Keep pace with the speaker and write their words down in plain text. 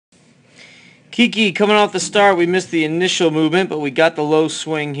Kiki coming off the start, we missed the initial movement, but we got the low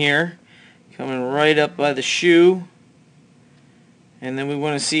swing here. Coming right up by the shoe. And then we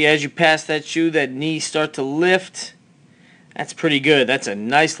want to see as you pass that shoe, that knee start to lift. That's pretty good. That's a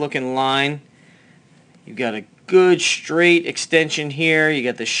nice looking line. You've got a good straight extension here. You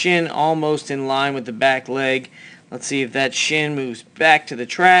got the shin almost in line with the back leg. Let's see if that shin moves back to the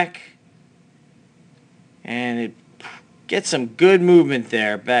track. And it gets some good movement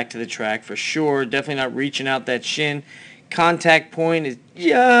there back to the track for sure. Definitely not reaching out that shin. Contact point is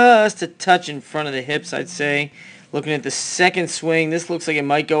just a touch in front of the hips, I'd say. Looking at the second swing, this looks like it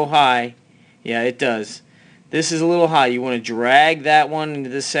might go high. Yeah, it does. This is a little high. You want to drag that one into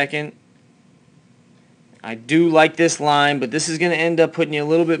the second. I do like this line, but this is going to end up putting you a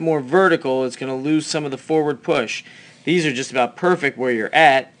little bit more vertical. It's going to lose some of the forward push. These are just about perfect where you're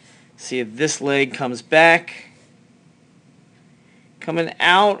at. See if this leg comes back. Coming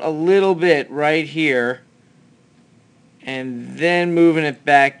out a little bit right here. And then moving it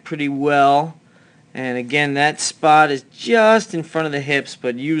back pretty well. And again, that spot is just in front of the hips,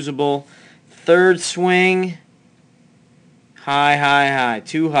 but usable. Third swing. High, high, high.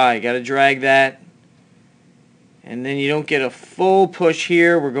 Too high. Got to drag that. And then you don't get a full push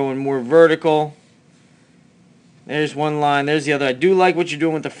here. We're going more vertical. There's one line. There's the other. I do like what you're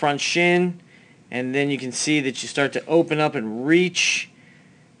doing with the front shin. And then you can see that you start to open up and reach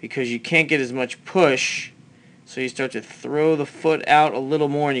because you can't get as much push. So you start to throw the foot out a little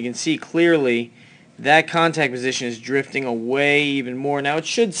more, and you can see clearly that contact position is drifting away even more. Now it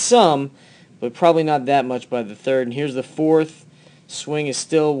should some, but probably not that much by the third. And here's the fourth. Swing is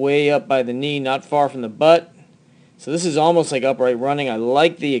still way up by the knee, not far from the butt. So this is almost like upright running. I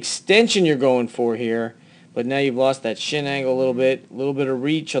like the extension you're going for here, but now you've lost that shin angle a little bit of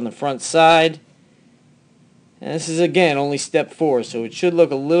reach on the front side. And this is, again, only step 4, so it should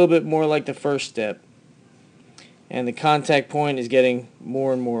look a little bit more like the first step. And the contact point is getting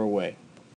more and more away.